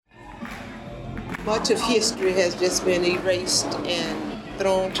Much of history has just been erased and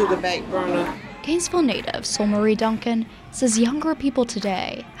thrown to the back burner. Gainesville native Sol Marie Duncan says younger people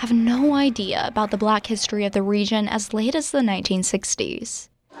today have no idea about the Black history of the region as late as the 1960s.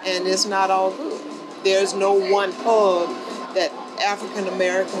 And it's not all good. There's no one hub that African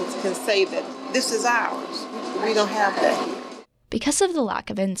Americans can say that this is ours. We don't have that here. Because of the lack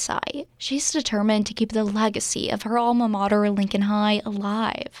of insight, she's determined to keep the legacy of her alma mater, Lincoln High,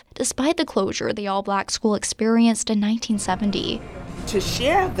 alive, despite the closure the all-Black school experienced in 1970. To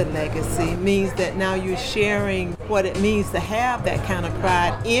share the legacy means that now you're sharing what it means to have that kind of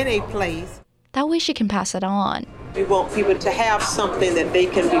pride in a place. That way she can pass it on. We want people to have something that they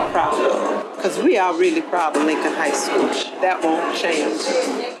can be proud of, because we are really proud of Lincoln High School. That won't change.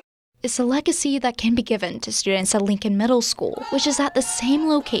 It's a legacy that can be given to students at Lincoln Middle School, which is at the same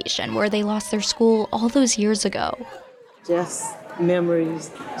location where they lost their school all those years ago. Just memories,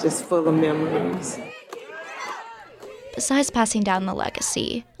 just full of memories. Besides passing down the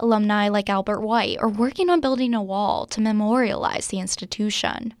legacy, alumni like Albert White are working on building a wall to memorialize the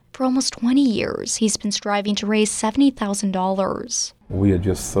institution. For almost 20 years, he's been striving to raise $70,000. We are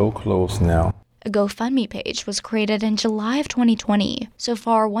just so close now. A GoFundMe page was created in July of 2020. So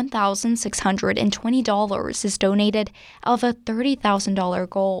far, $1,620 is donated out of a $30,000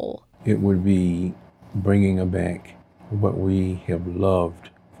 goal. It would be bringing back what we have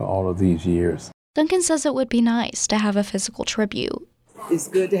loved for all of these years. Duncan says it would be nice to have a physical tribute. It's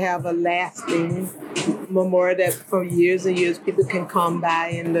good to have a lasting memorial that for years and years people can come by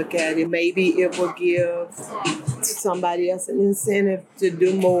and look at it. Maybe it will give somebody else an incentive to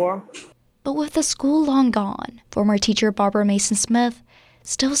do more. But with the school long gone, former teacher Barbara Mason Smith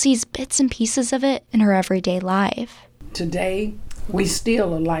still sees bits and pieces of it in her everyday life. Today, we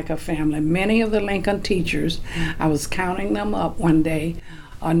still are like a family. Many of the Lincoln teachers, I was counting them up one day,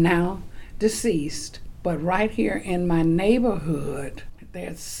 are now deceased. But right here in my neighborhood,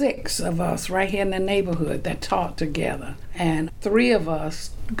 there's 6 of us right here in the neighborhood that taught together. And 3 of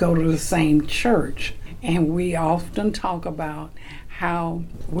us go to the same church. And we often talk about how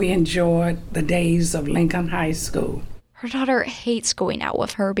we enjoyed the days of Lincoln High School. Her daughter hates going out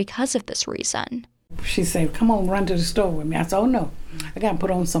with her because of this reason. She said, come on, run to the store with me. I said, oh no, I got to put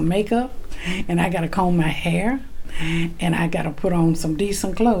on some makeup, and I got to comb my hair, and I got to put on some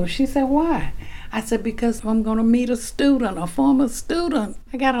decent clothes. She said, why? I said, because I'm going to meet a student, a former student.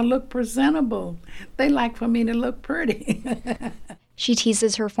 I got to look presentable. They like for me to look pretty. She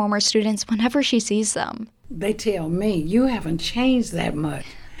teases her former students whenever she sees them. They tell me, you haven't changed that much.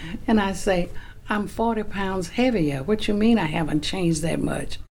 And I say, I'm 40 pounds heavier. What you mean I haven't changed that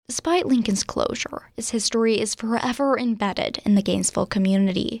much? Despite Lincoln's closure, its history is forever embedded in the Gainesville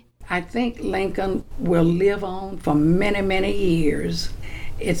community. I think Lincoln will live on for many, many years.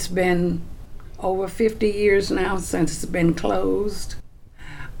 It's been over 50 years now since it's been closed.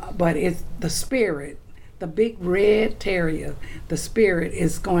 But it's the spirit. The big red terrier, the spirit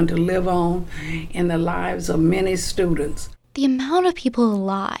is going to live on in the lives of many students. The amount of people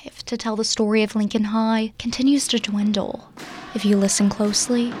alive to tell the story of Lincoln High continues to dwindle. If you listen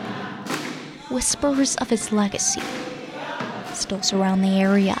closely, whispers of its legacy still surround the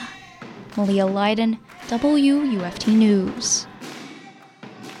area. Meleah Lyden, WUFT News.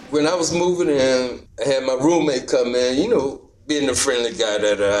 When I was moving in, I had my roommate come in, being the friendly guy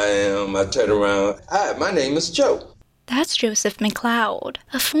that I am, I turn around. Hi, my name is Joe. That's Joseph McLeod,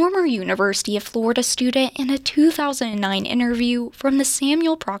 a former University of Florida student in a 2009 interview from the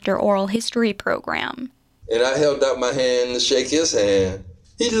Samuel Proctor Oral History Program. And I held out my hand to shake his hand.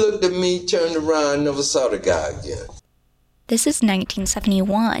 He looked at me, turned around, never saw the guy again. This is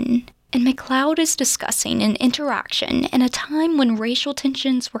 1971, and McLeod is discussing an interaction in a time when racial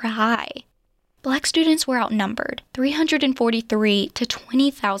tensions were high. Black students were outnumbered, 343 to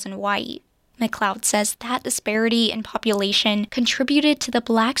 20,000 white. McLeod says that disparity in population contributed to the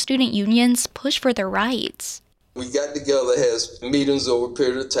Black student union's push for their rights. We got together, had meetings over a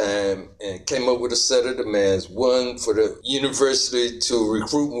period of time, and came up with a set of demands. One, for the university to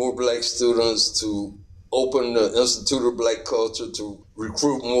recruit more Black students, to open the Institute of Black Culture, to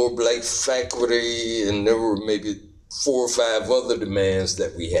recruit more Black faculty, and there were maybe 4 or 5 other demands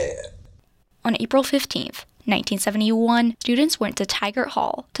that we had. On April 15th, 1971, students went to Taggart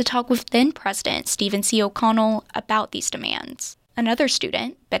Hall to talk with then-President Stephen C. O'Connell about these demands. Another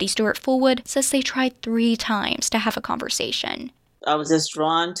student, Betty Stewart Fullwood, says they tried 3 times to have a conversation. I was just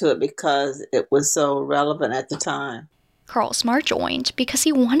drawn to it because it was so relevant at the time. Carl Smart joined because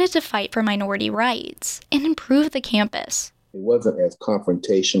he wanted to fight for minority rights and improve the campus. It wasn't as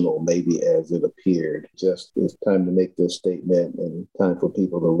confrontational maybe as it appeared. Just it's time to make this statement and time for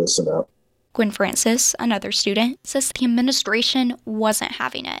people to listen up. Gwen Francis, another student, says the administration wasn't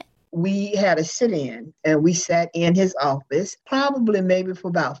having it. We had a sit-in and we sat in his office, probably maybe for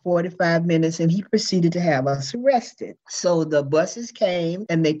about 45 minutes, and he proceeded to have us arrested. So the buses came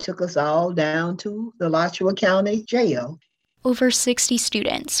and they took us all down to the Alachua County Jail. Over 60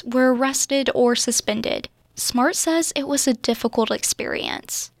 students were arrested or suspended. Smart says it was a difficult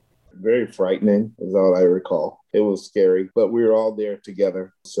experience. Very frightening is all I recall. It was scary, but we were all there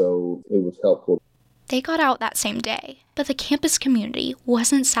together, so it was helpful. They got out that same day, but the campus community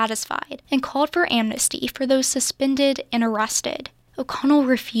wasn't satisfied and called for amnesty for those suspended and arrested. O'Connell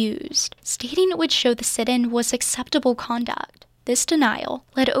refused, stating it would show the sit-in was acceptable conduct. This denial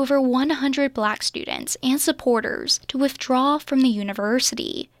led over 100 Black students and supporters to withdraw from the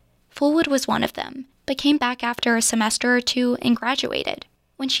university. Fullwood was one of them, but came back after a semester or two and graduated.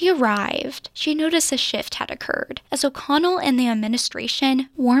 When she arrived, she noticed a shift had occurred as O'Connell and the administration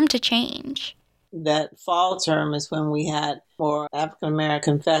warmed to change. That fall term is when we had more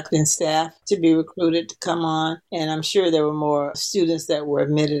African-American faculty and staff to be recruited to come on. And I'm sure there were more students that were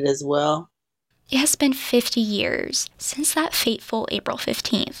admitted as well. It has been 50 years since that fateful April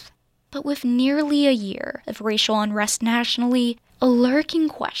 15th. But with nearly a year of racial unrest nationally, a lurking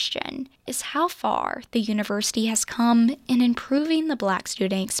question is how far the university has come in improving the Black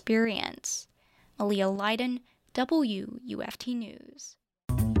student experience. Meleah Lyden, WUFT News.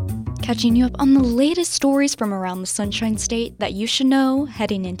 Catching you up on the latest stories from around the Sunshine State that you should know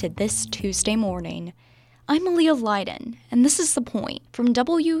heading into this Tuesday morning. I'm Meleah Lyden, and this is The Point from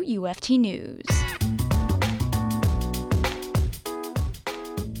WUFT News.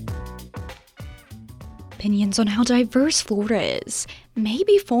 Opinions on how diverse Florida is may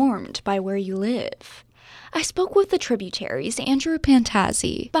be formed by where you live. I spoke with the Tributary's Andrew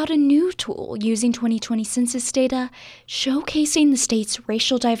Pantazzi about a new tool using 2020 census data showcasing the state's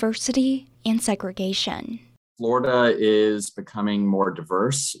racial diversity and segregation. Florida is becoming more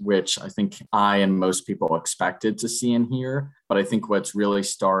diverse, which I think I and most people expected to see in here. But I think what's really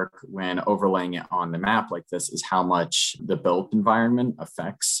stark when overlaying it on the map like this is how much the built environment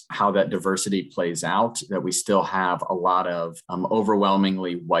affects how that diversity plays out, that we still have a lot of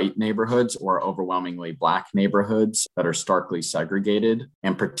overwhelmingly white neighborhoods or overwhelmingly Black neighborhoods that are starkly segregated.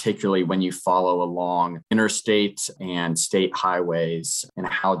 And particularly when you follow along interstate and state highways and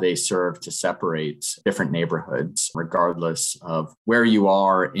how they serve to separate different neighborhoods, regardless of where you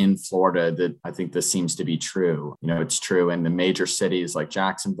are in Florida, that I think this seems to be true. You know, it's true in the major cities like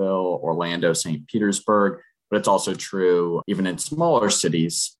Jacksonville, Orlando, St. Petersburg, but it's also true even in smaller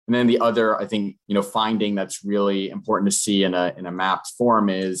cities. And then the other, I think, finding that's really important to see in a mapped form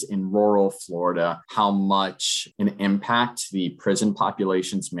is in rural Florida, how much an impact the prison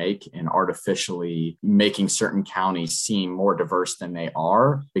populations make in artificially making certain counties seem more diverse than they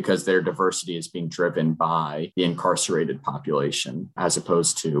are, because their diversity is being driven by the incarcerated population as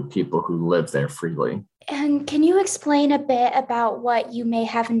opposed to people who live there freely. And can you explain a bit about what you may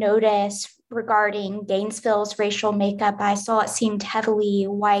have noticed regarding Gainesville's racial makeup? I saw it seemed heavily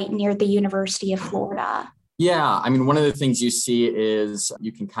white near the University of Florida. Yeah, I mean, one of the things you see is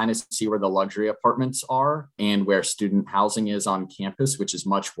you can kind of see where the luxury apartments are and where student housing is on campus, which is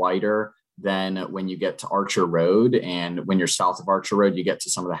much whiter than when you get to Archer Road. And when you're south of Archer Road, you get to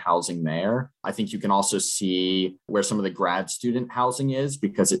some of the housing there. I think you can also see where some of the grad student housing is,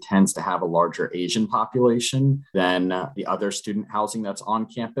 because it tends to have a larger Asian population than the other student housing that's on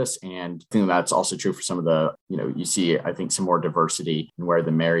campus. And I think that's also true for some of the, you see, I think, some more diversity in where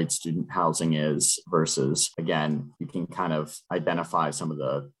the married student housing is versus, again, you can kind of identify some of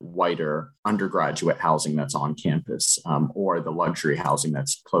the whiter undergraduate housing that's on campus or the luxury housing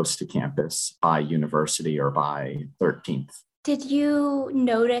that's close to campus by university or by 13th. Did you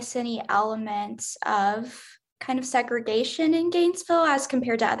notice any elements of kind of segregation in Gainesville as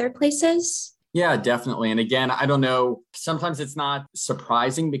compared to other places? Yeah, definitely. And again, I don't know, sometimes it's not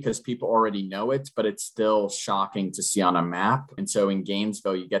surprising because people already know it, but it's still shocking to see on a map. And so in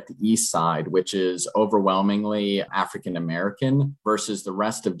Gainesville, you get the east side, which is overwhelmingly African-American, versus the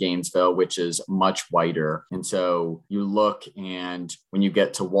rest of Gainesville, which is much whiter. And so you look, and when you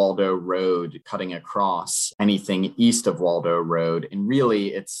get to Waldo Road, cutting across anything east of Waldo Road, and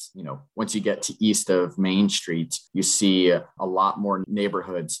really it's, once you get to east of Main Street, you see a lot more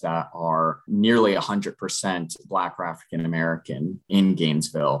neighborhoods that are nearly 100% Black or African-American in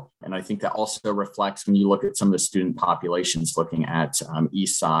Gainesville. And I think that also reflects when you look at some of the student populations looking at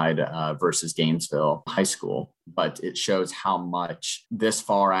East Side versus Gainesville High School, but it shows how much this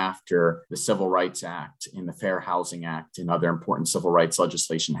far after the Civil Rights Act and the Fair Housing Act and other important civil rights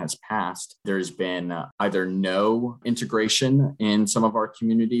legislation has passed, there's been either no integration in some of our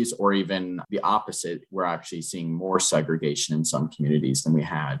communities or even the opposite. We're actually seeing more segregation in some communities than we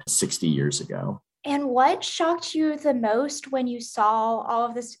had 60 years ago. And what shocked you the most when you saw all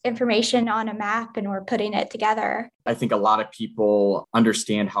of this information on a map and were putting it together? I think a lot of people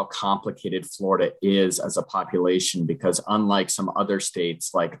understand how complicated Florida is as a population, because unlike some other states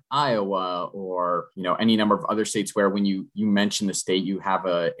like Iowa or, any number of other states where when you mention the state, you have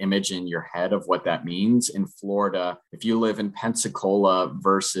an image in your head of what that means. In Florida, if you live in Pensacola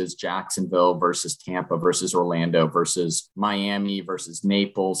versus Jacksonville versus Tampa versus Orlando versus Miami versus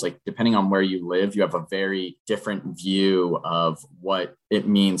Naples, like depending on where you live, you have a very different view of what it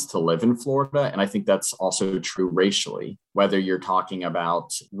means to live in Florida. And I think that's also true racially, whether you're talking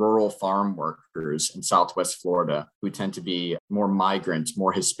about rural farm workers in Southwest Florida who tend to be more migrant,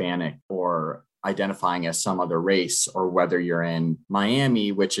 more Hispanic, or identifying as some other race, or whether you're in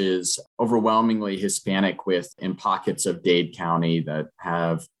Miami, which is overwhelmingly Hispanic in pockets of Dade County that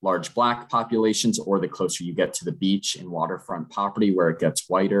have large Black populations, or the closer you get to the beach and waterfront property where it gets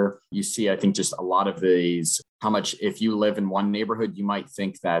whiter. You see, I think, just a lot of these, how much if you live in one neighborhood, you might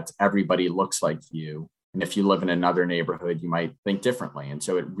think that everybody looks like you. And if you live in another neighborhood, you might think differently. And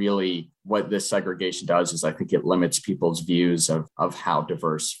so what this segregation does is I think it limits people's views of how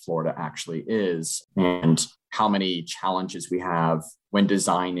diverse Florida actually is and how many challenges we have when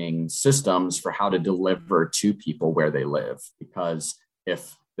designing systems for how to deliver to people where they live. Because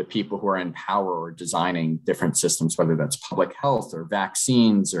if the people who are in power are designing different systems, whether that's public health or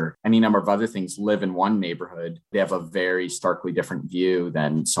vaccines or any number of other things, live in one neighborhood, they have a very starkly different view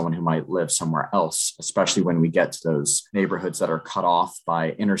than someone who might live somewhere else, especially when we get to those neighborhoods that are cut off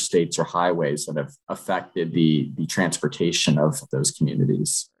by interstates or highways that have affected the transportation of those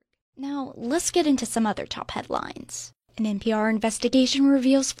communities. Now, let's get into some other top headlines. An NPR investigation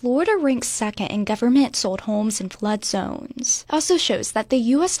reveals Florida ranks second in government-sold homes in flood zones. It also shows that the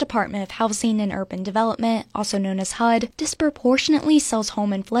U.S. Department of Housing and Urban Development, also known as HUD, disproportionately sells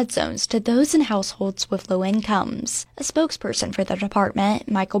home in flood zones to those in households with low incomes. A spokesperson for the department,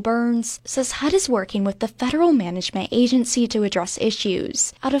 Michael Burns, says HUD is working with the Federal Management Agency to address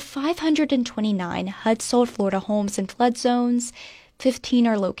issues. Out of 529 HUD-sold Florida homes in flood zones, 15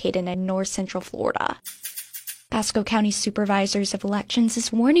 are located in north-central Florida. Pasco County Supervisors of Elections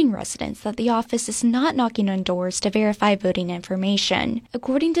is warning residents that the office is not knocking on doors to verify voting information.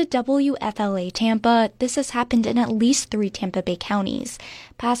 According to WFLA Tampa, this has happened in at least 3 Tampa Bay counties: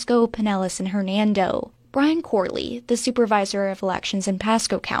 Pasco, Pinellas, and Hernando. Brian Corley, the supervisor of elections in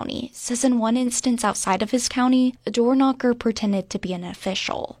Pasco County, says in one instance outside of his county, a door knocker pretended to be an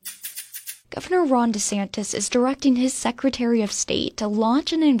official. Governor Ron DeSantis is directing his Secretary of State to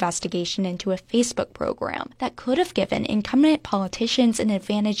launch an investigation into a Facebook program that could have given incumbent politicians an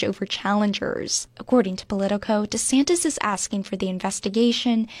advantage over challengers. According to Politico, DeSantis is asking for the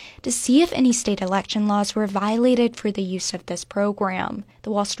investigation to see if any state election laws were violated for the use of this program.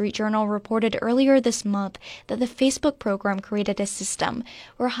 The Wall Street Journal reported earlier this month that the Facebook program created a system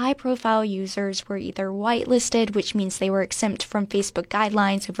where high-profile users were either whitelisted, which means they were exempt from Facebook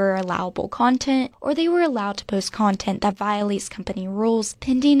guidelines over allowable content, or they were allowed to post content that violates company rules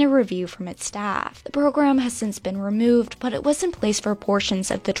pending a review from its staff. The program has since been removed, but it was in place for portions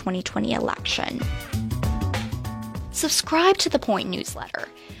of the 2020 election. Subscribe to The Point newsletter,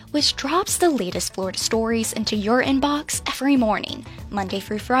 which drops the latest Florida stories into your inbox every morning, Monday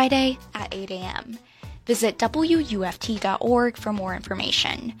through Friday at 8 a.m. Visit WUFT.org for more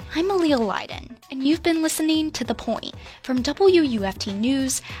information. I'm Meleah Lyden, and you've been listening to The Point from WUFT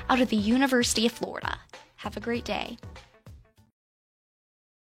News out of the University of Florida. Have a great day.